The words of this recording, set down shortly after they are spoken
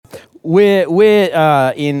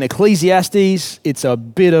We're in Ecclesiastes. It's a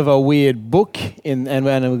bit of a weird book, and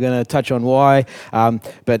we're going to touch on why.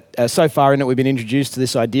 But so far in it, we've been introduced to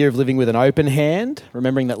this idea of living with an open hand,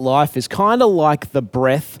 remembering that life is kind of like the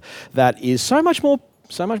breath that is so much more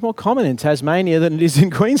common in Tasmania than it is in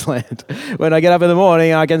Queensland. When I get up in the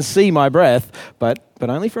morning, I can see my breath, but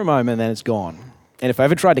only for a moment, then it's gone. And if I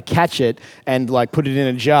ever tried to catch it and put it in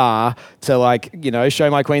a jar to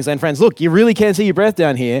show my Queensland friends, look, you really can't see your breath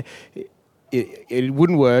down here, it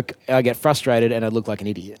wouldn't work. I'd get frustrated and I'd look like an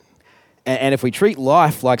idiot. And if we treat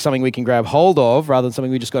life like something we can grab hold of rather than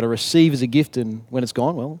something we just got to receive as a gift, and when it's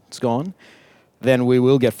gone, well, it's gone, then we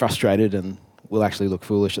will get frustrated and we'll actually look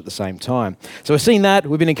foolish at the same time. So we've seen that.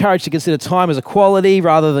 We've been encouraged to consider time as a quality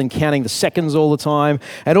rather than counting the seconds all the time.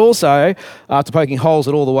 And also, after poking holes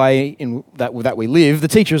at all the way in that we live, the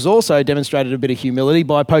teacher has also demonstrated a bit of humility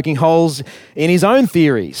by poking holes in his own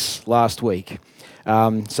theories last week.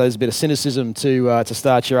 So there's a bit of cynicism to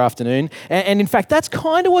start your afternoon. And in fact, that's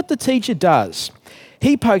kind of what the teacher does.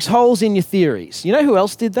 He pokes holes in your theories. You know who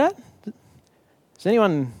else did that? Does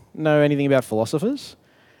anyone know anything about philosophers?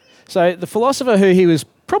 So the philosopher who he was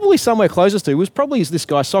probably somewhere closest to was probably this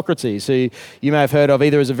guy Socrates, who you may have heard of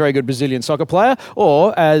either as a very good Brazilian soccer player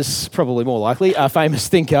or as, probably more likely, a famous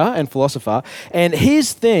thinker and philosopher. And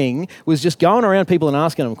his thing was just going around people and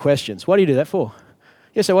asking them questions. What do you do that for?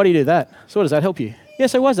 Yeah, so why do you do that? So what does that help you? Yeah,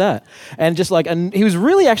 so why's that? And and he was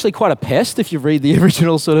really actually quite a pest if you read the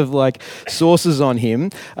original sort of sources on him,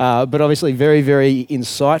 but obviously very, very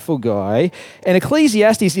insightful guy. And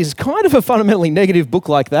Ecclesiastes is kind of a fundamentally negative book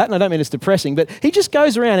like that, and I don't mean it's depressing, but he just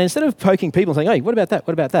goes around and instead of poking people and saying, hey, what about that?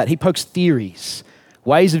 What about that? He pokes theories,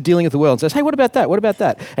 ways of dealing with the world, and says, hey, what about that? What about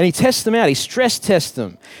that? And he tests them out. He stress tests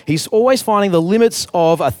them. He's always finding the limits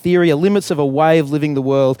of a theory, the limits of a way of living the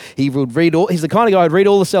world. He's the kind of guy who'd read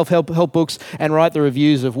all the self-help books and write the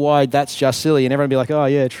reviews of why that's just silly, and everyone would be like, oh,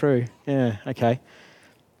 yeah, true. Yeah, okay.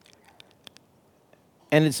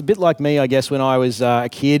 And it's a bit like me, I guess, when I was a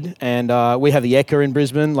kid, and we have the Ekka in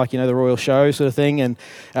Brisbane, the Royal Show sort of thing,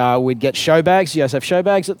 and we'd get show bags. You guys have show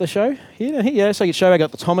bags at the show? Yeah, so I get show bag. I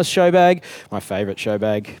got the Thomas show bag, my favourite show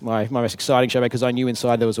bag, my most exciting show bag, because I knew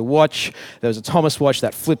inside there was a watch. There was a Thomas watch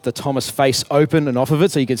that flipped the Thomas face open and off of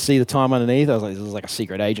it so you could see the time underneath. I was like, this is like a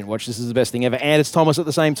secret agent watch. This is the best thing ever, and it's Thomas at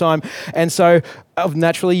the same time. And so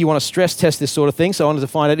naturally, you want to stress test this sort of thing, so I wanted to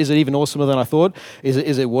find out, is it even awesomer than I thought? Is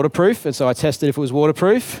it waterproof? And so I tested if it was waterproof.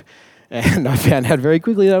 And I found out very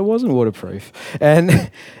quickly that it wasn't waterproof. And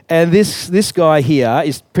this guy here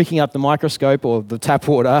is picking up the microscope or the tap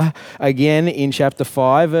water again in chapter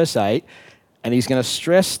 5, verse 8, and he's going to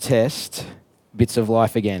stress test bits of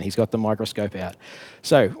life again. He's got the microscope out.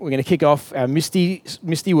 So we're going to kick off our misty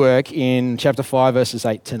work in chapter 5, verses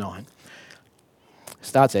 8 to 9.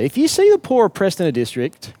 Starts there. If you see the poor oppressed in a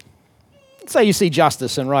district, let's say you see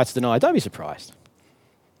justice and rights denied, don't be surprised.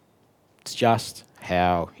 It's just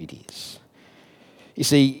how it is. You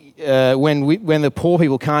see, when the poor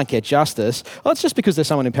people can't get justice, well, it's just because there's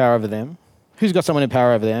someone in power over them. Who's got someone in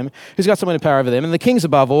power over them? Who's got someone in power over them? And the king's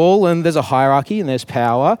above all, and there's a hierarchy and there's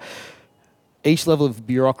power. Each level of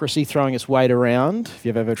bureaucracy throwing its weight around. If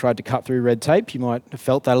you've ever tried to cut through red tape, you might have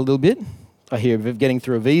felt that a little bit. I hear getting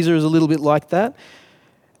through a visa is a little bit like that.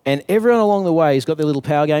 And everyone along the way has got their little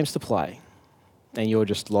power games to play, and you're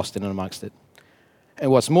just lost in and amongst it. And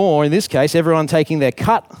what's more, in this case, everyone taking their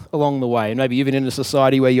cut along the way. And maybe you've been in a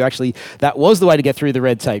society where that was the way to get through the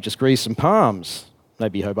red tape, just grease some palms.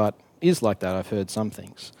 Maybe Hobart is like that, I've heard some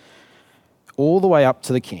things. All the way up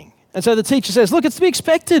to the king. And so the teacher says, look, it's to be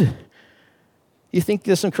expected. You think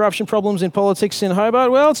there's some corruption problems in politics in Hobart?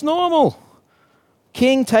 Well, it's normal.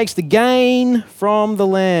 King takes the gain from the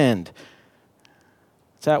land.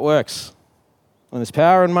 That's how it works. When there's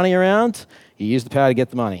power and money around, you use the power to get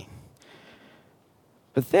the money.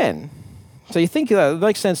 But then, so you think that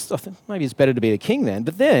makes sense, maybe it's better to be the king then,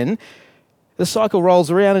 but then the cycle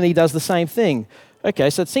rolls around and he does the same thing. Okay,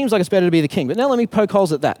 so it seems like it's better to be the king, but now let me poke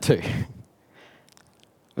holes at that too.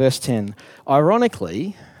 Verse 10,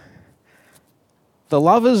 ironically, the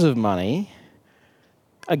lovers of money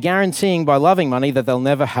are guaranteeing by loving money that they'll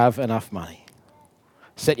never have enough money.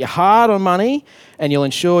 Set your heart on money and you'll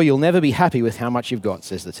ensure you'll never be happy with how much you've got,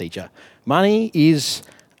 says the teacher. Money is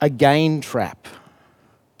a gain trap.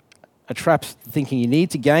 A trap thinking you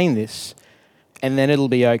need to gain this and then it'll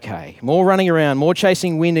be okay. More running around, more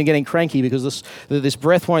chasing wind and getting cranky because this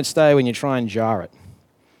breath won't stay when you try and jar it.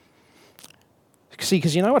 See,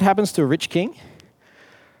 because you know what happens to a rich king?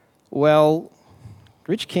 Well,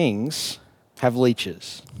 rich kings have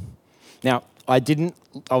leeches. Now,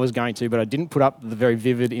 I was going to, but I didn't put up the very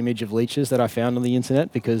vivid image of leeches that I found on the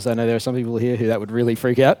internet because I know there are some people here who that would really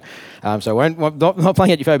freak out. So I won't, not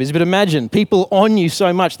playing at your phobias, but imagine people on you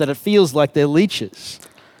so much that it feels like they're leeches.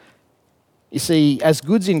 You see, as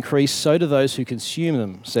goods increase, so do those who consume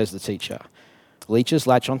them, says the teacher. Leeches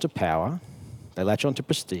latch onto power, they latch onto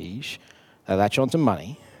prestige, they latch onto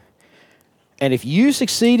money. And if you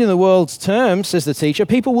succeed in the world's terms, says the teacher,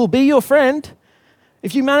 people will be your friend.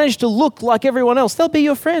 If you manage to look like everyone else, they'll be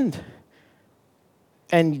your friend.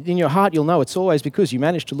 And in your heart, you'll know it's always because you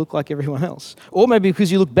managed to look like everyone else. Or maybe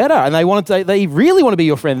because you look better and they really want to be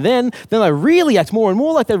your friend then they really act more and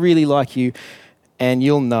more like they really like you. And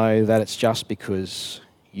you'll know that it's just because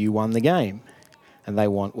you won the game and they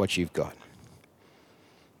want what you've got.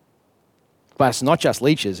 But it's not just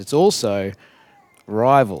leeches, it's also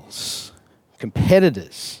rivals,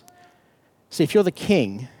 competitors. See, if you're the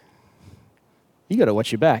king, you got to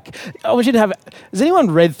watch your back. I want you to have. Has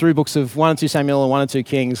anyone read through books of 1 and 2 Samuel and 1 and 2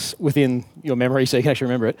 Kings within your memory so you can actually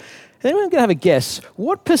remember it? Is anyone going to have a guess?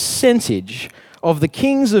 What percentage of the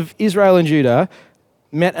kings of Israel and Judah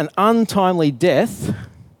met an untimely death,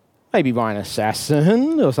 maybe by an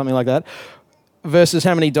assassin or something like that, versus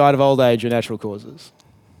how many died of old age or natural causes?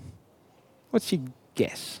 What's your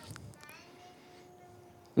guess?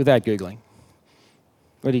 Without Googling.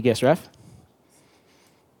 What do you guess, Raph?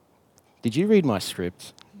 Did you read my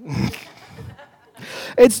script?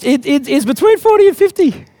 It's between 40 and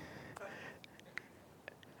 50.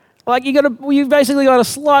 Like you've basically got a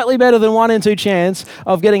slightly better than 1 in 2 chance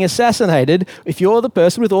of getting assassinated if you're the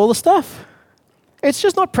person with all the stuff. It's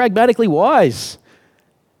just not pragmatically wise.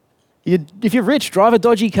 If you're rich, drive a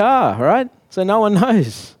dodgy car, right? So no one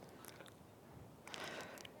knows.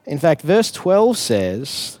 In fact, verse 12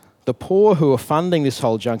 says, the poor who are funding this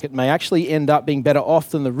whole junket may actually end up being better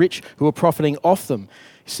off than the rich who are profiting off them.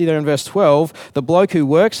 You see there in verse 12, the bloke who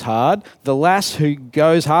works hard, the lass who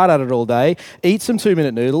goes hard at it all day, eats some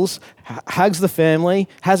 2-minute noodles, hugs the family,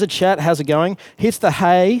 has a chat, how's it going, hits the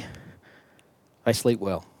hay, they sleep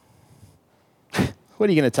well. What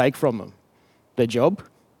are you going to take from them? Their job?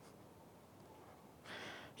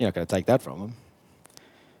 You're not going to take that from them.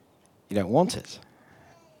 You don't want it.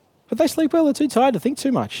 But they sleep well, they're too tired to think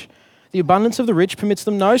too much. The abundance of the rich permits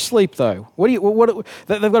them no sleep, though. They've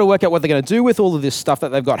got to work out what they're going to do with all of this stuff that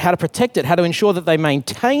they've got, how to protect it, how to ensure that they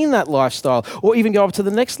maintain that lifestyle, or even go up to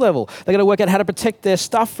the next level. They've got to work out how to protect their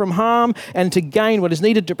stuff from harm and to gain what is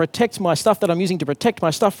needed to protect my stuff that I'm using to protect my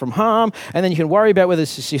stuff from harm. And then you can worry about whether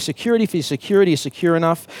your security for your security is secure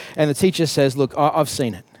enough. And the teacher says, look, I've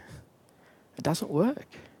seen it. It doesn't work.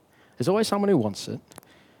 There's always someone who wants it.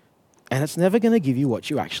 And it's never going to give you what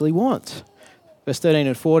you actually want. Verse 13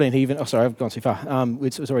 and 14, I've gone too far.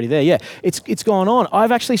 It's already there. Yeah, it's gone on.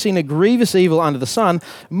 I've actually seen a grievous evil under the sun.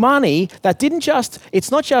 Money that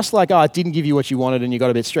it's not just like, it didn't give you what you wanted and you got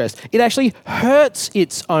a bit stressed. It actually hurts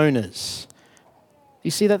its owners.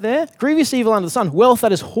 You see that there? Grievous evil under the sun. Wealth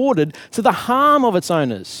that is hoarded to the harm of its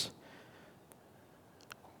owners.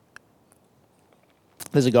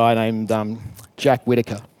 There's a guy named Jack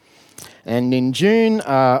Whitaker. And in June,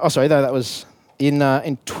 that was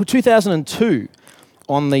in 2002,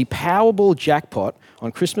 on the Powerball jackpot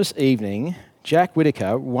on Christmas evening, Jack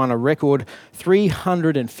Whitaker won a record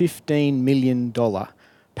 $315 million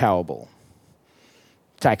Powerball.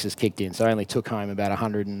 Taxes kicked in, so I only took home about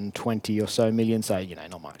 120 or so million, so,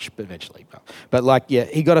 not much, but eventually. But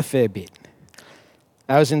he got a fair bit.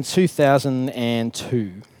 That was in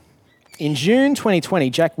 2002. In June 2020,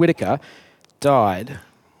 Jack Whitaker died.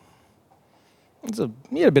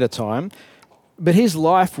 He had a bit of time, but his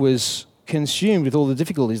life was consumed with all the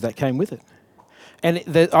difficulties that came with it. And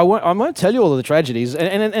I won't tell you all of the tragedies,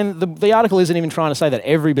 and the article isn't even trying to say that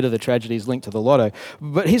every bit of the tragedy is linked to the lotto,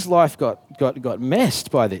 but his life got messed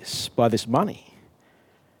by this money.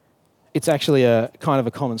 It's actually a kind of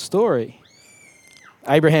a common story.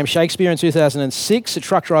 Abraham Shakespeare in 2006, a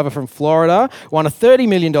truck driver from Florida, won a $30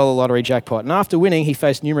 million lottery jackpot. And after winning, he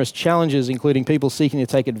faced numerous challenges, including people seeking to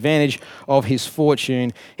take advantage of his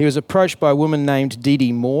fortune. He was approached by a woman named Dee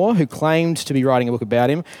Dee Moore, who claimed to be writing a book about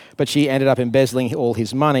him, but she ended up embezzling all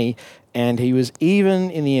his money. And he was even,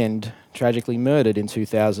 in the end, tragically murdered in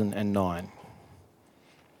 2009.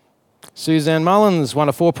 Suzanne Mullins won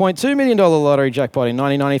a $4.2 million lottery jackpot in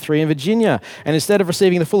 1993 in Virginia. And instead of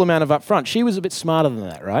receiving the full amount of upfront, she was a bit smarter than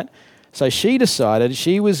that, right? So she decided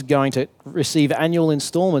she was going to receive annual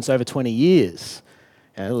installments over 20 years.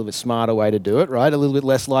 A little bit smarter way to do it, right? A little bit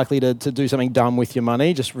less likely to do something dumb with your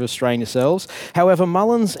money, just restrain yourselves. However,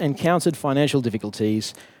 Mullins encountered financial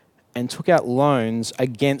difficulties and took out loans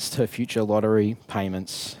against her future lottery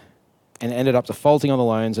payments. and ended up defaulting on the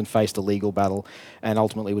loans and faced a legal battle and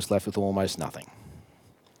ultimately was left with almost nothing.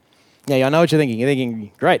 Now, I know what you're thinking. You're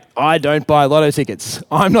thinking, great, I don't buy lotto tickets.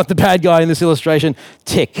 I'm not the bad guy in this illustration.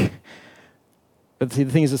 Tick. But see,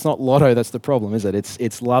 the thing is, it's not lotto that's the problem, is it?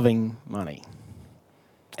 It's loving money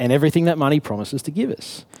and everything that money promises to give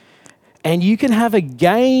us. And you can have a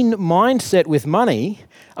gain mindset with money,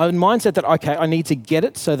 a mindset that, okay, I need to get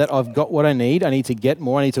it so that I've got what I need. I need to get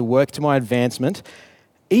more. I need to work to my advancement,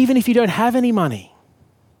 even if you don't have any money.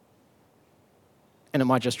 And it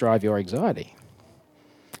might just drive your anxiety.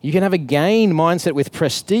 You can have a gain mindset with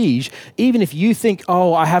prestige, even if you think,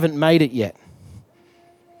 oh, I haven't made it yet.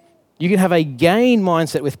 You can have a gain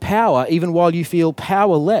mindset with power, even while you feel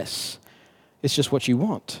powerless. It's just what you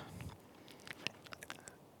want.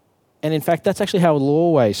 And in fact, that's actually how we'll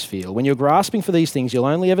always feel. When you're grasping for these things, you'll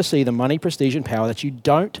only ever see the money, prestige, and power that you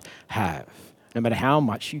don't have, no matter how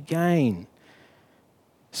much you gain.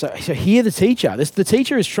 So hear the teacher. The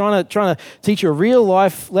teacher is trying to teach you a real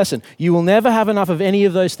life lesson. You will never have enough of any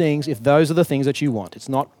of those things if those are the things that you want. It's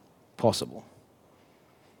not possible.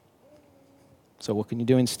 So what can you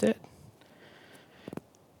do instead?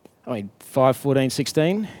 5, 14,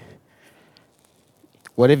 16.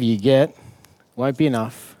 Whatever you get won't be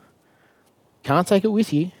enough. Can't take it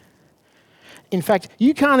with you. In fact,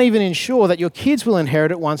 you can't even ensure that your kids will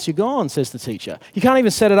inherit it once you're gone, says the teacher. You can't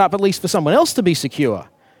even set it up at least for someone else to be secure.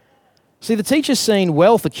 See, the teacher's seen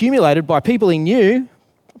wealth accumulated by people he knew,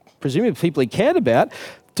 presumably people he cared about,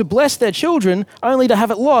 to bless their children, only to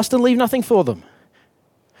have it lost and leave nothing for them.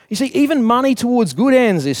 You see, even money towards good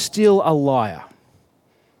ends is still a liar.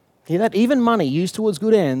 Hear that? Even money used towards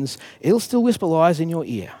good ends, it'll still whisper lies in your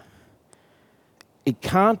ear. It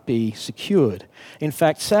can't be secured. In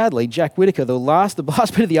fact, sadly, Jack Whittaker, the last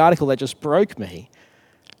bit of the article that just broke me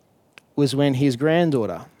was when his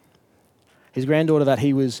granddaughter that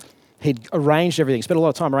he'd arranged everything, spent a lot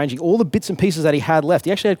of time arranging all the bits and pieces that he had left.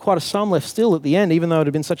 He actually had quite a sum left still at the end, even though it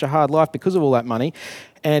had been such a hard life because of all that money.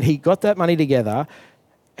 And he got that money together,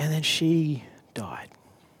 and then she died.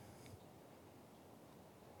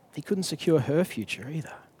 He couldn't secure her future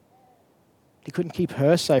either. He couldn't keep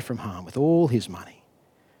her safe from harm with all his money,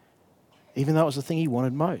 even though it was the thing he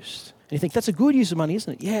wanted most. And you think, that's a good use of money,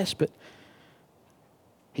 isn't it? Yes, but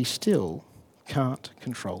he still can't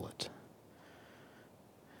control it.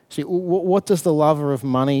 See, what does the lover of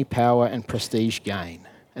money, power, and prestige gain?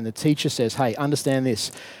 And the teacher says, hey, understand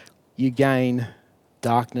this. You gain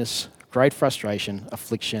darkness, great frustration,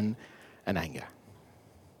 affliction, and anger.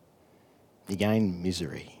 You gain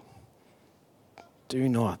misery. Do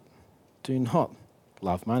not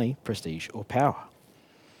love money, prestige, or power.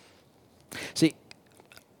 See,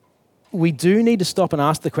 we do need to stop and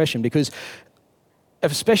ask the question, because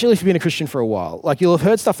especially if you've been a Christian for a while, like you'll have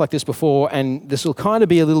heard stuff like this before, and this will kind of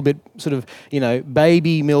be a little bit sort of,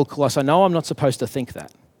 baby milk. Like, I know I'm not supposed to think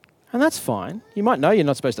that. And that's fine. You might know you're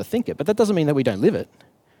not supposed to think it, but that doesn't mean that we don't live it.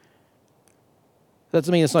 That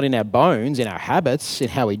doesn't mean it's not in our bones, in our habits, in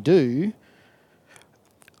how we do.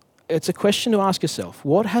 It's a question to ask yourself.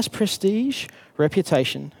 What has prestige,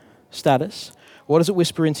 reputation, status, what does it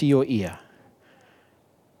whisper into your ear?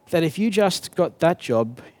 That if you just got that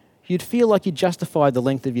job, you'd feel like you justified the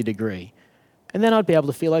length of your degree. And then I'd be able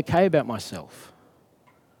to feel okay about myself.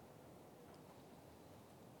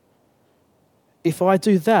 If I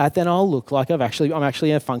do that, then I'll look like I'm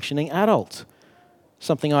actually a functioning adult.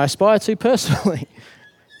 Something I aspire to personally.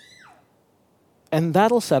 And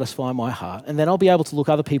that'll satisfy my heart. And then I'll be able to look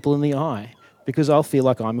other people in the eye because I'll feel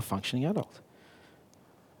like I'm a functioning adult.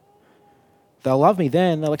 They'll love me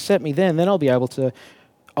then, they'll accept me then I'll be able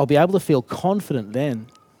to feel confident then.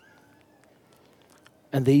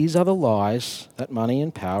 And these are the lies that money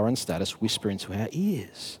and power and status whisper into our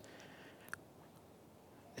ears.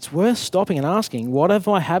 It's worth stopping and asking, what have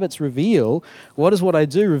my habits reveal? What does what I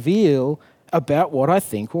do reveal about what I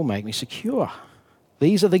think will make me secure?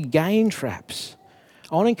 These are the gain traps.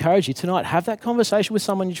 I want to encourage you tonight, have that conversation with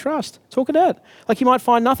someone you trust. Talk it out. Like, you might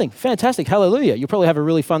find nothing. Fantastic, hallelujah. You'll probably have a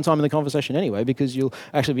really fun time in the conversation anyway because you'll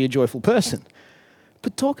actually be a joyful person.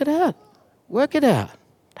 But talk it out. Work it out.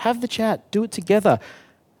 Have the chat. Do it together.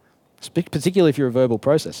 Particularly if you're a verbal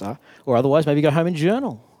processor, or otherwise maybe go home and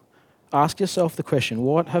journal. Ask yourself the question,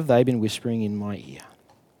 what have they been whispering in my ear?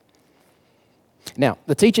 Now,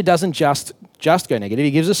 the teacher doesn't just go negative.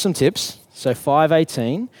 He gives us some tips. So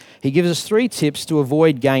 5:18, he gives us 3 tips to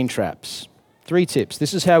avoid gain traps. 3 tips.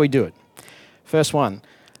 This is how we do it. First one,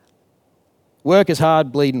 work is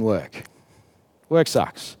hard, bleeding work. Work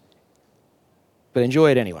sucks, but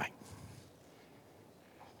enjoy it anyway.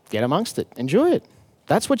 Get amongst it. Enjoy it.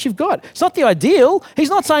 That's what you've got. It's not the ideal. He's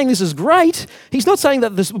not saying this is great. He's not saying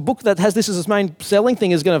that this book that has this as its main selling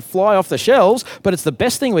thing is going to fly off the shelves, but it's the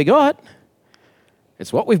best thing we got.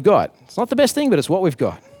 It's what we've got. It's not the best thing, but it's what we've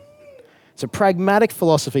got. It's a pragmatic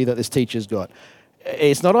philosophy that this teacher's got.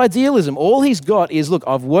 It's not idealism. All he's got is, look,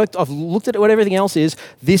 I've looked at what everything else is.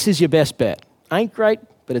 This is your best bet. Ain't great,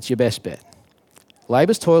 but it's your best bet.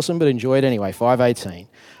 Labour's toilsome, but enjoy it anyway, 5:18.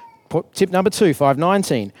 Tip number 2,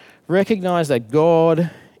 5:19. Recognise that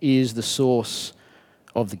God is the source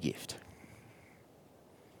of the gift.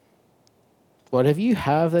 Whatever you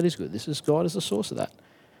have that is good, this is God as the source of that.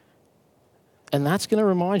 And that's going to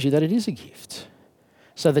remind you that it is a gift.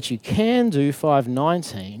 So that you can do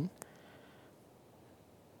 5:19,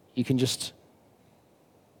 you can just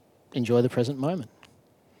enjoy the present moment.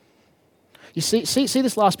 You see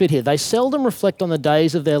this last bit here. They seldom reflect on the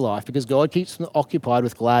days of their life because God keeps them occupied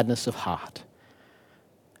with gladness of heart.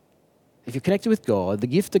 If you're connected with God, the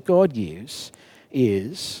gift that God gives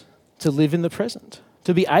is to live in the present,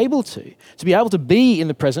 to be able to be in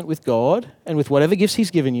the present with God and with whatever gifts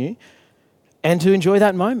He's given you, and to enjoy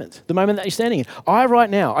that moment, the moment that you're standing in.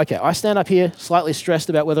 I stand up here slightly stressed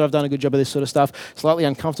about whether I've done a good job of this sort of stuff, slightly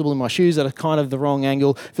uncomfortable in my shoes at a kind of the wrong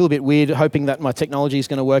angle, feel a bit weird, hoping that my technology is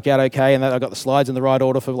going to work out okay and that I've got the slides in the right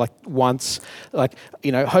order for once,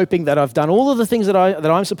 hoping that I've done all of the things that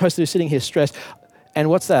I'm supposed to do sitting here stressed. And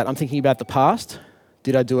what's that? I'm thinking about the past.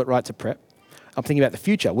 Did I do it right to prep? I'm thinking about the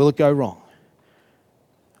future. Will it go wrong?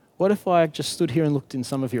 What if I just stood here and looked in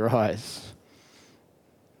some of your eyes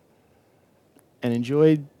and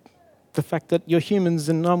enjoyed the fact that you're humans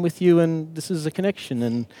and I'm with you and this is a connection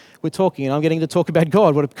and we're talking and I'm getting to talk about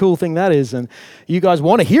God. What a cool thing that is. And you guys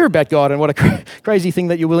want to hear about God and what a crazy thing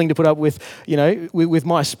that you're willing to put up with, with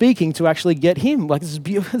my speaking to actually get Him. This is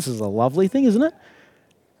beautiful. This is a lovely thing, isn't it?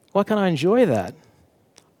 Why can't I enjoy that?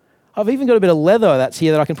 I've even got a bit of leather that's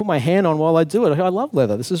here that I can put my hand on while I do it. I love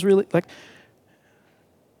leather. This is really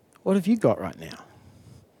what have you got right now?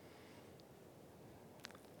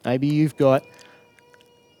 Maybe you've got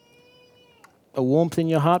a warmth in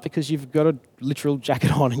your heart because you've got a literal jacket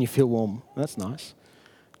on and you feel warm. That's nice.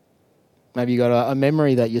 Maybe you've got a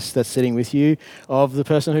memory that's sitting with you of the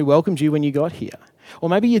person who welcomed you when you got here. Or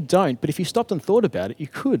maybe you don't, but if you stopped and thought about it, you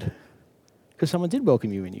could, because someone did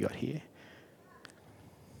welcome you when you got here.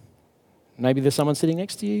 Maybe there's someone sitting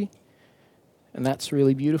next to you, and that's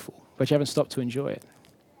really beautiful, but you haven't stopped to enjoy it.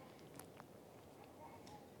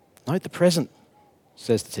 Note the present,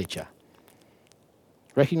 says the teacher.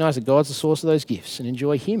 Recognise that God's the source of those gifts and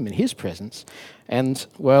enjoy Him and His presence. And,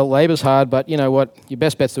 labour's hard, but you know what? Your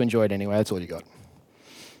best bet's to enjoy it anyway. That's all you got.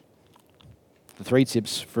 The 3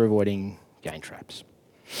 tips for avoiding gain traps.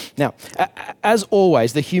 Now, as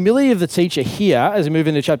always, the humility of the teacher here, as we move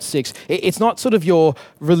into chapter 6, it's not sort of your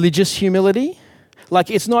religious humility.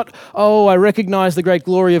 It's not, I recognise the great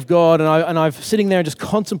glory of God and I'm sitting there and just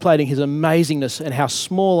contemplating His amazingness and how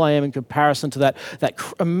small I am in comparison to that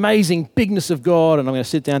amazing bigness of God, and I'm going to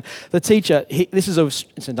sit down. The teacher,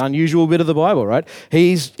 it's an unusual bit of the Bible, right?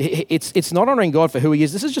 It's not honouring God for who He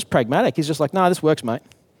is. This is just pragmatic. He's just like, no, this works, mate.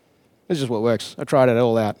 This is just what works. I tried it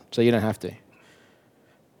all out, so you don't have to.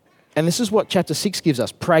 And this is what chapter 6 gives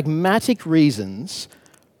us, pragmatic reasons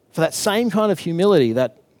for that same kind of humility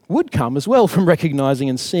that would come as well from recognising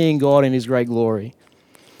and seeing God in His great glory.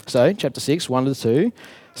 So, chapter 6, 1-2,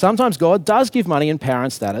 sometimes God does give money and power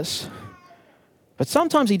and status, but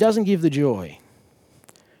sometimes He doesn't give the joy.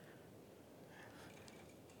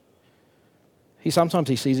 Sometimes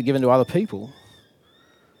He sees it given to other people.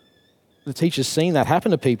 The teacher's seen that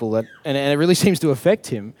happen to people, and it really seems to affect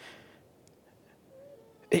him.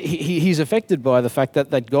 He's affected by the fact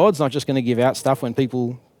that God's not just going to give out stuff when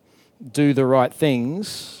people do the right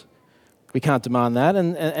things. We can't demand that,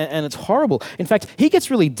 and it's horrible. In fact, he gets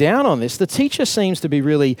really down on this. The teacher seems to be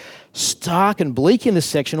really stark and bleak in this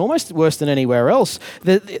section, almost worse than anywhere else.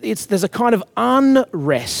 There's a kind of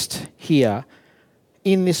unrest here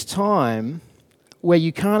in this time where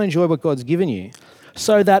you can't enjoy what God's given you.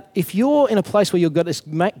 So that if you're in a place where you've got this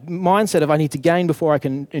mindset of I need to gain before I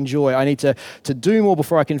can enjoy, I need to do more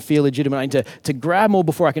before I can feel legitimate, I need to grab more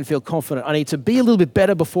before I can feel confident, I need to be a little bit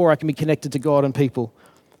better before I can be connected to God and people.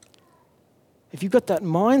 If you've got that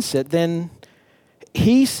mindset, then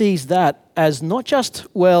he sees that as not just,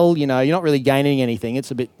 you're not really gaining anything, it's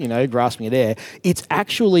a bit, grasping at air. It's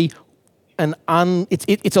actually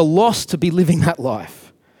it's a loss to be living that life.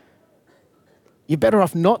 You're better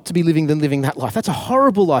off not to be living than living that life. That's a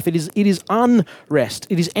horrible life. It is unrest.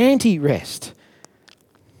 It is anti-rest.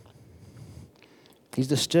 He's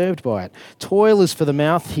disturbed by it. Toil is for the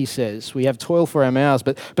mouth, he says. We have toil for our mouths,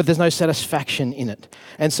 but there's no satisfaction in it.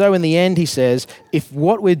 And so in the end, he says, if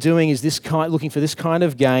what we're doing is looking for this kind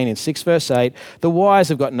of gain, in 6 verse 8, the wise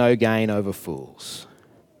have got no gain over fools.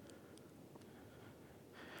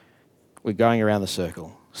 We're going around the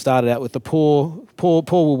circle. Started out with the poor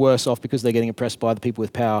were worse off because they're getting oppressed by the people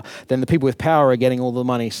with power. Then the people with power are getting all the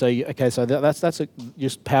money. So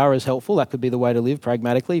just power is helpful. That could be the way to live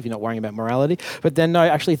pragmatically if you're not worrying about morality. But then no,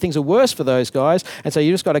 actually things are worse for those guys. And so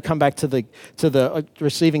you just got to come back to the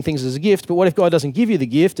receiving things as a gift. But what if God doesn't give you the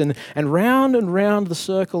gift? And round the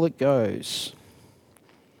circle it goes.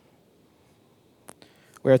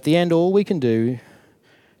 Where at the end all we can do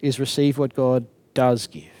is receive what God does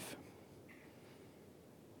give.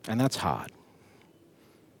 And that's hard.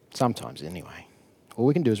 Sometimes, anyway. All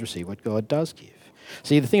we can do is receive what God does give.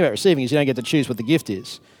 See, the thing about receiving is you don't get to choose what the gift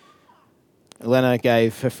is. Elena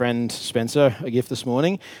gave her friend Spencer a gift this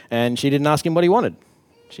morning, and she didn't ask him what he wanted.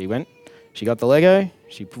 She went, she got the Lego,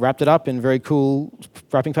 she wrapped it up in very cool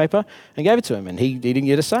wrapping paper, and gave it to him, and he didn't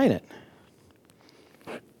get a say in it.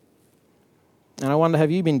 And I wonder, have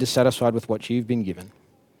you been dissatisfied with what you've been given?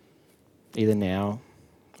 Either now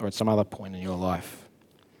or at some other point in your life?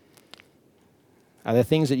 Are there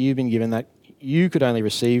things that you've been given that you could only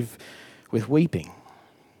receive with weeping?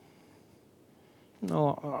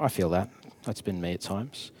 No, I feel that. That's been me at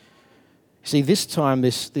times. See, this time,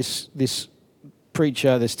 this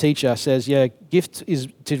preacher, this teacher says, yeah, gift is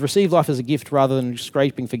to receive life as a gift rather than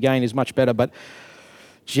scraping for gain is much better. But,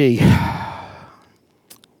 gee,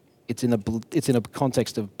 it's in a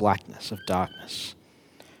context of blackness, of darkness,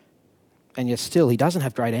 and yet still, he doesn't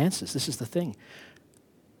have great answers. This is the thing.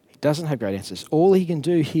 Doesn't have great answers. All he can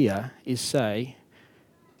do here is say,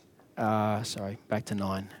 back to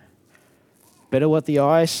 9. Better what the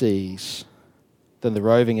eye sees than the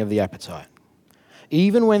roving of the appetite.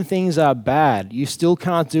 Even when things are bad, you still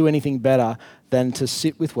can't do anything better than to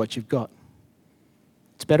sit with what you've got.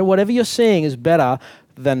 It's better, whatever you're seeing is better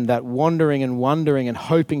than that wandering and wondering and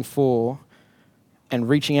hoping for and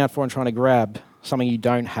reaching out for and trying to grab something you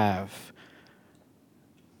don't have.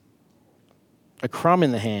 A crumb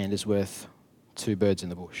in the hand is worth 2 birds in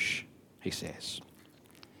the bush, he says.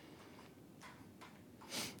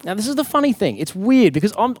 Now, this is the funny thing. It's weird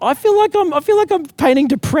because I feel like I'm painting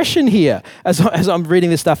depression here as I'm reading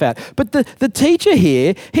this stuff out. But the teacher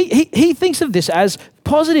here, he thinks of this as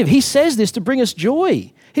positive. He says this to bring us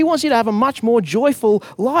joy. He wants you to have a much more joyful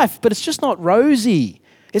life, but it's just not rosy.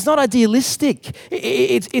 It's not idealistic.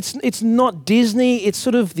 It's not Disney. It's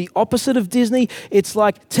sort of the opposite of Disney. It's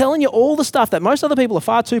like telling you all the stuff that most other people are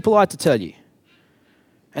far too polite to tell you.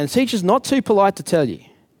 And the teacher's not too polite to tell you.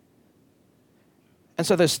 And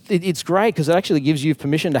so it's great because it actually gives you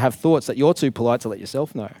permission to have thoughts that you're too polite to let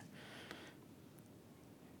yourself know.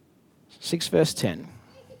 6 verse 10.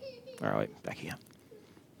 All right, back here.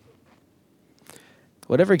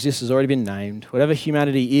 Whatever exists has already been named. Whatever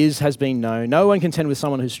humanity is has been known. No one can contend with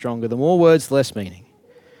someone who's stronger. The more words, the less meaning.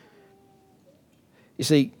 You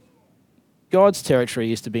see, God's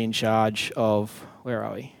territory is to be in charge of... Where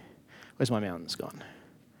are we? Where's my mountains gone?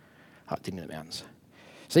 Oh, digging in the mountains.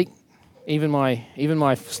 See, even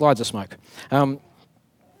my slides are smoke. I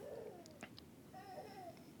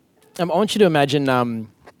want you to imagine...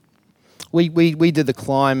 We did the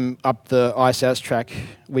climb up the Ice Outs track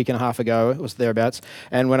a week and a half ago, it was thereabouts,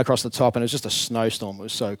 and went across the top, and it was just a snowstorm. It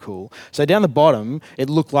was so cool. So down the bottom, it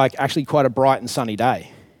looked like actually quite a bright and sunny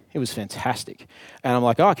day. It was fantastic. And I'm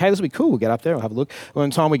like, oh, okay, this will be cool. We'll get up there, we'll have a look. Well,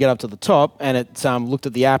 in time we get up to the top, and it looked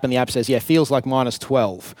at the app, and the app says, yeah, feels like minus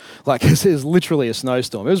 12. Like, this is literally a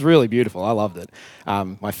snowstorm. It was really beautiful. I loved it.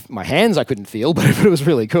 My hands I couldn't feel, but it was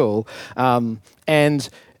really cool.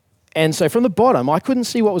 And so from the bottom, I couldn't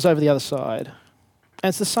see what was over the other side. And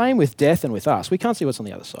it's the same with death and with us. We can't see what's on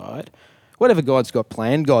the other side. Whatever God's got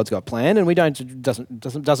planned, and we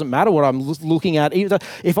doesn't matter what I'm looking at.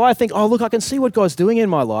 If I think, oh, look, I can see what God's doing in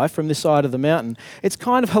my life from this side of the mountain, it's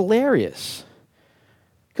kind of hilarious.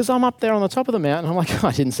 Because I'm up there on the top of the mountain, I'm like, oh,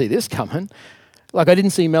 I didn't see this coming. Like, I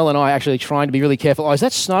didn't see Mel and I actually trying to be really careful. Oh, is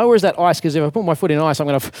that snow or is that ice? Because if I put my foot in ice, I'm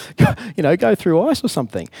going to, go through ice or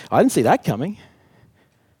something. I didn't see that coming.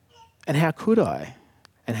 And how could I?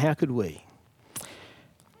 And how could we?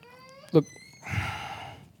 Look,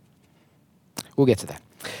 we'll get to that.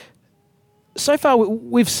 So far,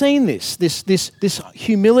 we've seen this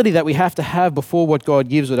humility that we have to have before what God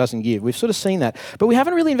gives or doesn't give. We've sort of seen that. But we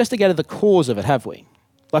haven't really investigated the cause of it, have we?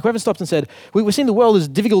 Like, we haven't stopped and said, we've seen the world is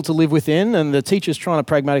difficult to live within and the teacher's trying to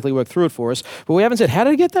pragmatically work through it for us, but we haven't said, how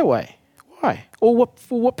did it get that way? Why? Or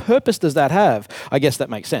for what purpose does that have? I guess that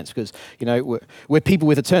makes sense because, we're people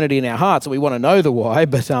with eternity in our hearts and we want to know the why,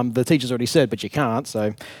 but the teacher's already said, but you can't.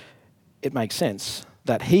 So it makes sense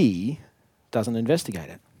that he doesn't investigate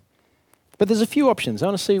it. But there's a few options. I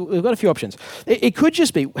want to see, we've got a few options. It could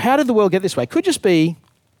just be, how did the world get this way? It could just be,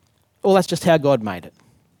 well, that's just how God made it.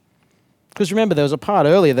 Because remember, there was a part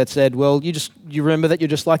earlier that said, well, you remember that you're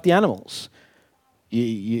just like the animals.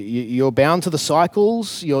 You're bound to the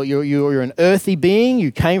cycles. You're an earthy being.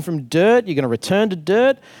 You came from dirt. You're going to return to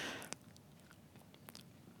dirt.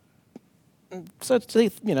 So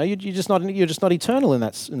you're just not eternal in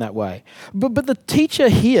that way. But the teacher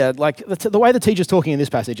here, like the way the teacher's talking in this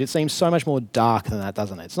passage, it seems so much more dark than that,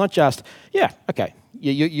 doesn't it? It's not just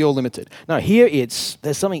you're limited. No, here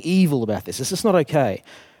there's something evil about this. It's just not okay.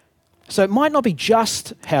 So it might not be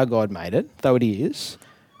just how God made it, though it is.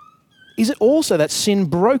 Is it also that sin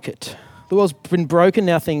broke it? The world's been broken,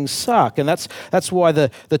 now things suck. And that's why the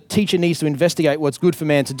teacher needs to investigate what's good for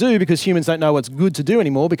man to do, because humans don't know what's good to do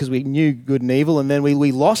anymore because we knew good and evil, and then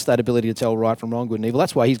we lost that ability to tell right from wrong, good and evil.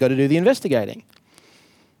 That's why he's got to do the investigating.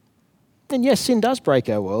 And yes, sin does break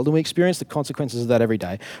our world, and we experience the consequences of that every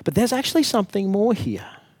day. But there's actually something more here.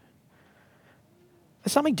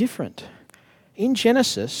 There's something different. In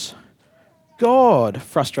Genesis, God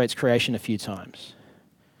frustrates creation a few times.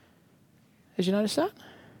 Did you notice that?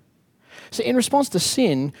 So in response to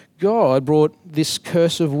sin, God brought this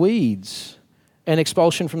curse of weeds and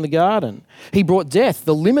expulsion from the garden. He brought death,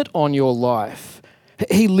 the limit on your life.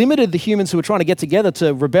 He limited the humans who were trying to get together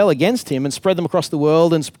to rebel against him and spread them across the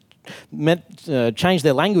world and change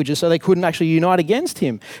their languages so they couldn't actually unite against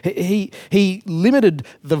him. He limited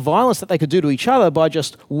the violence that they could do to each other by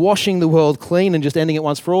just washing the world clean and just ending it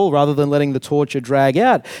once for all rather than letting the torture drag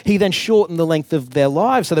out. He then shortened the length of their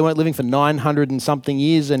lives so they weren't living for 900 and something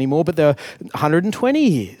years anymore, but they were 120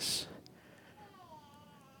 years.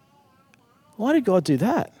 Why did God do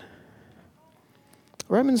that?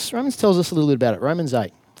 Romans tells us a little bit about it. Romans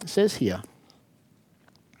 8. It says here,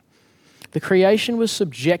 the creation was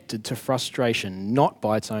subjected to frustration not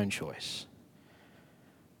by its own choice,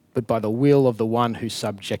 but by the will of the one who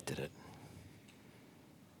subjected it.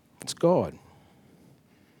 It's God.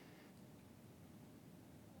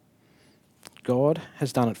 God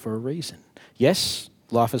has done it for a reason. Yes,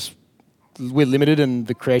 we're limited and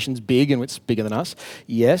the creation's big and it's bigger than us.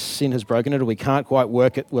 Yes, sin has broken it and we can't quite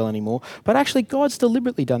work it well anymore. But actually, God's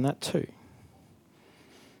deliberately done that too.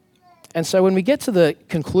 And so when we get to the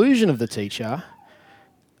conclusion of the teacher,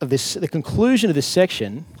 the conclusion of this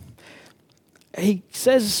section, he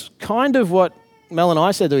says kind of what Mel and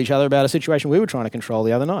I said to each other about a situation we were trying to control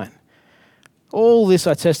the other night. All this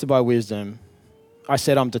I tested by wisdom. I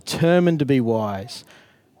said, I'm determined to be wise.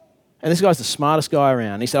 And this guy's the smartest guy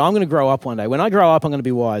around. He said, I'm going to grow up one day. When I grow up, I'm going to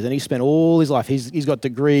be wise. And he spent all his life, he's got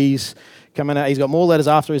degrees coming out. He's got more letters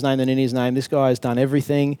after his name than in his name. This guy has done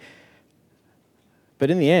everything. But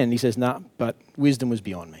in the end, he says, but wisdom was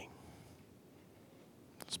beyond me.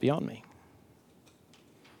 It's beyond me.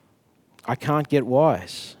 I can't get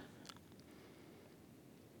wise.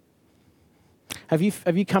 Have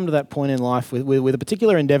you come to that point in life with a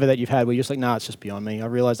particular endeavour that you've had where you're just like, it's just beyond me. I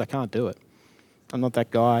realised I can't do it. I'm not that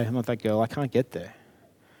guy. I'm not that girl. I can't get there.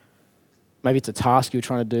 Maybe it's a task you're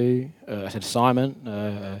trying to do, an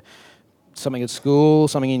assignment, something at school,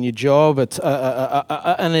 something in your job,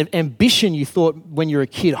 an ambition you thought when you were a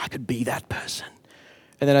kid, I could be that person.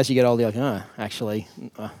 And then as you get older, you're like, actually,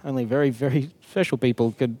 only very, very special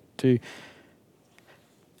people could do.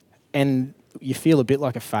 And you feel a bit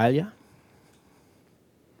like a failure.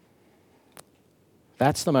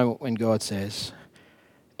 That's the moment when God says,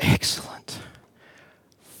 excellent.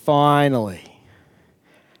 Finally.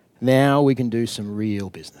 Now we can do some real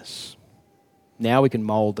business. Now we can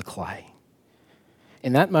mould the clay.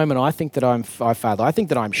 In that moment, I think that I failed. I think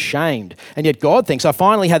that I'm shamed. And yet God thinks I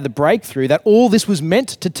finally had the breakthrough that all this was meant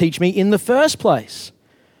to teach me in the first place.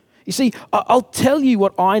 You see, I'll tell you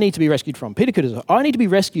what I need to be rescued from. Peter Kutuzov, I need to be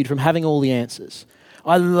rescued from having all the answers.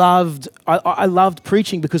 I loved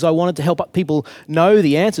preaching because I wanted to help people know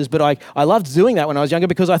the answers, but I loved doing that when I was younger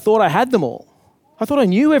because I thought I had them all. I thought I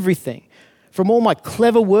knew everything. From all my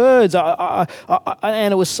clever words, and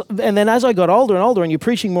then as I got older and older, and you're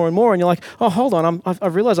preaching more and more, and you're like, oh, hold on,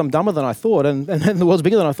 I've realised I'm dumber than I thought, and the world's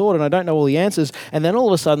bigger than I thought, and I don't know all the answers. And then all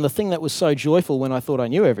of a sudden, the thing that was so joyful when I thought I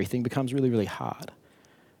knew everything becomes really, really hard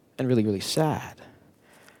and really, really sad,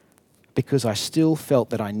 because I still felt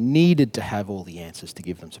that I needed to have all the answers to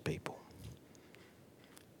give them to people,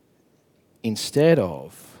 instead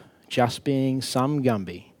of just being some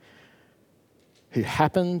Gumby who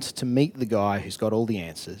happened to meet the guy who's got all the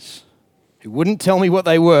answers, who wouldn't tell me what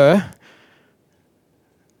they were,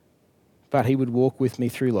 but he would walk with me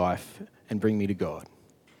through life and bring me to God.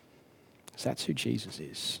 So that's who Jesus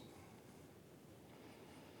is.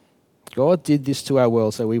 God did this to our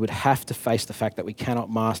world so we would have to face the fact that we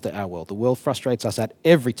cannot master our world. The world frustrates us at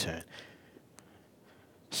every turn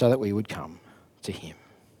so that we would come to him.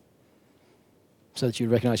 So that you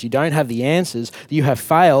recognize you don't have the answers, you have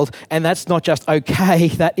failed, and that's not just okay,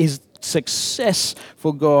 that is success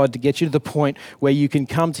for God to get you to the point where you can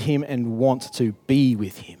come to him and want to be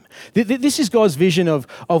with him. This is God's vision of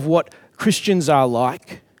what Christians are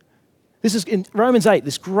like. This is in Romans 8,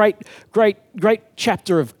 this great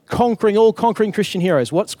chapter of all conquering Christian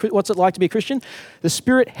heroes. What's it like to be a Christian? The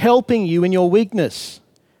Spirit helping you in your weakness.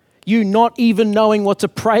 You not even knowing what to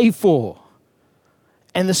pray for.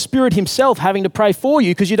 And the Spirit himself having to pray for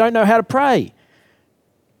you because you don't know how to pray.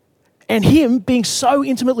 And him being so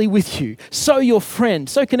intimately with you, so your friend,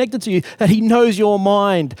 so connected to you that he knows your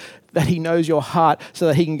mind, that he knows your heart, so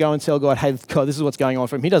that he can go and tell God, hey, God, this is what's going on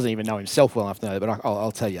for him. He doesn't even know himself well enough to know, but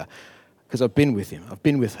I'll tell you. Because I've been with him. I've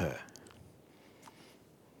been with her.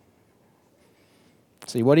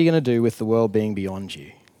 See, what are you going to do with the world being beyond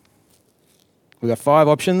you? We've got 5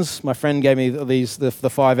 options. My friend gave me the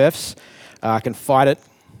 5 Fs. I can fight it.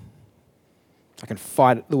 I can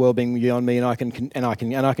fight the world being beyond me, and I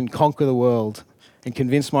can conquer the world and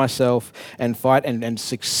convince myself and fight and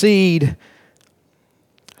succeed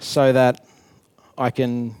so that I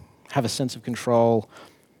can have a sense of control.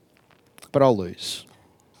 But I'll lose.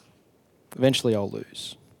 Eventually I'll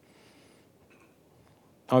lose.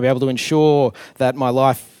 I'll be able to ensure that my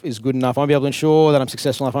life is good enough. I'll be able to ensure that I'm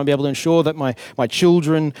successful enough. I'll be able to ensure that my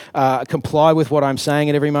children comply with what I'm saying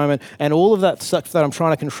at every moment. And all of that stuff that I'm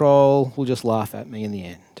trying to control will just laugh at me in the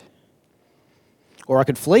end. Or I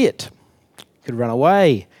could flee it. I could run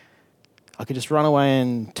away. I could just run away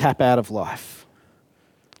and tap out of life.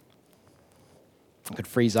 I could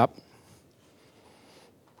freeze up.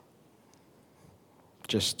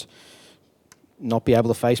 Just not be able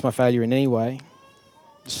to face my failure in any way,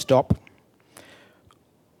 stop,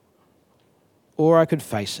 or I could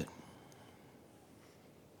face it.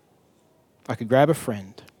 I could grab a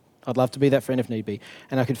friend. I'd love to be that friend if need be,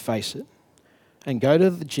 and I could face it and go to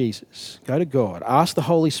Jesus, go to God, ask the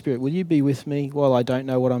Holy Spirit, will you be with me while I don't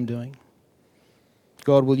know what I'm doing?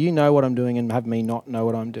 God, will you know what I'm doing and have me not know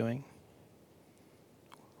what I'm doing?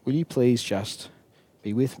 Will you please just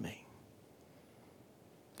be with me?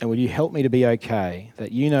 And will you help me to be okay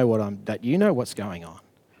that you know what's going on?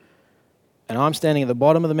 And I'm standing at the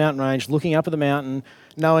bottom of the mountain range, looking up at the mountain,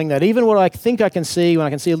 knowing that even what I think I can see, when I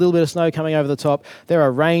can see a little bit of snow coming over the top, there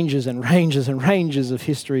are ranges and ranges and ranges of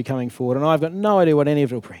history coming forward, and I've got no idea what any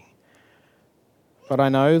of it will bring. But I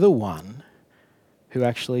know the one who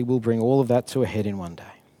actually will bring all of that to a head in one day.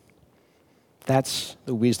 That's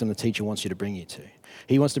the wisdom the teacher wants you to bring you to.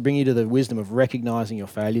 He wants to bring you to the wisdom of recognizing your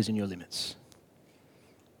failures and your limits.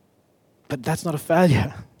 But that's not a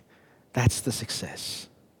failure. That's the success.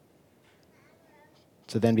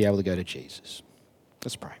 To then be able to go to Jesus.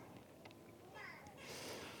 Let's pray.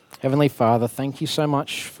 Heavenly Father, thank you so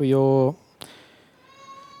much for you're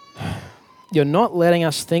not letting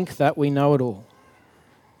us think that we know it all.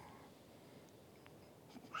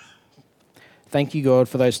 Thank you, God,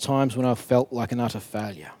 for those times when I've felt like an utter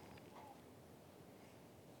failure.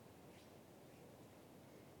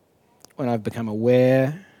 When I've become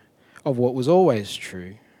aware of what was always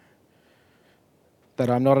true, that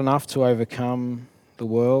I'm not enough to overcome the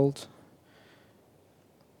world,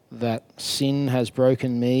 that sin has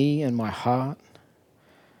broken me and my heart,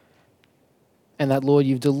 and that, Lord,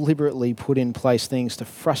 you've deliberately put in place things to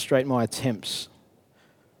frustrate my attempts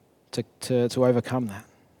to overcome that,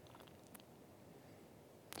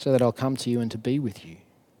 so that I'll come to you and to be with you.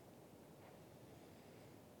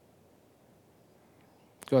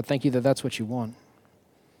 God, thank you that that's what you want.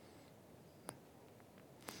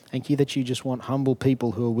 Thank you that you just want humble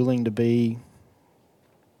people who are willing to be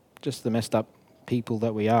just the messed up people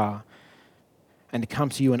that we are, and to come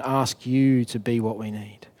to you and ask you to be what we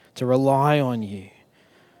need, to rely on you,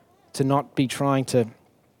 to not be trying to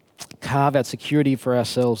carve out security for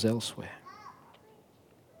ourselves elsewhere.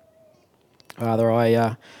 Father,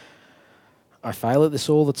 I fail at this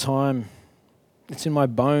all the time. It's in my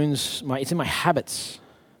bones, it's in my habits.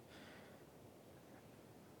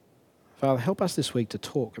 Father, help us this week to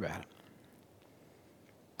talk about it,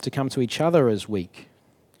 to come to each other as weak,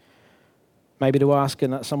 maybe to ask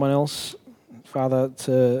someone else, Father,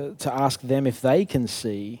 to ask them if they can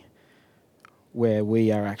see where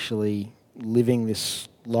we are actually living this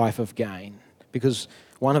life of gain, because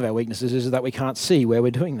one of our weaknesses is that we can't see where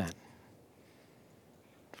we're doing that.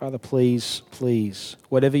 Father, please,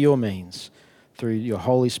 whatever your means, through your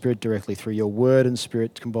Holy Spirit directly, through your word and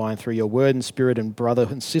spirit combined, through your word and spirit and brother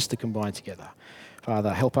and sister combined together.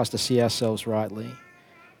 Father, help us to see ourselves rightly.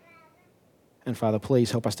 And Father, please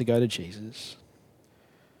help us to go to Jesus.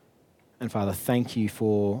 And Father, thank you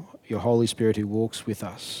for your Holy Spirit who walks with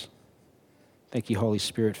us. Thank you, Holy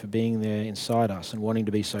Spirit, for being there inside us and wanting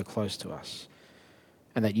to be so close to us.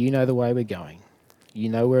 And that you know the way we're going. You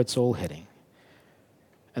know where it's all heading.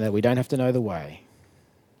 And that we don't have to know the way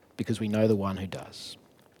because we know the one who does.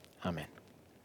 Amen.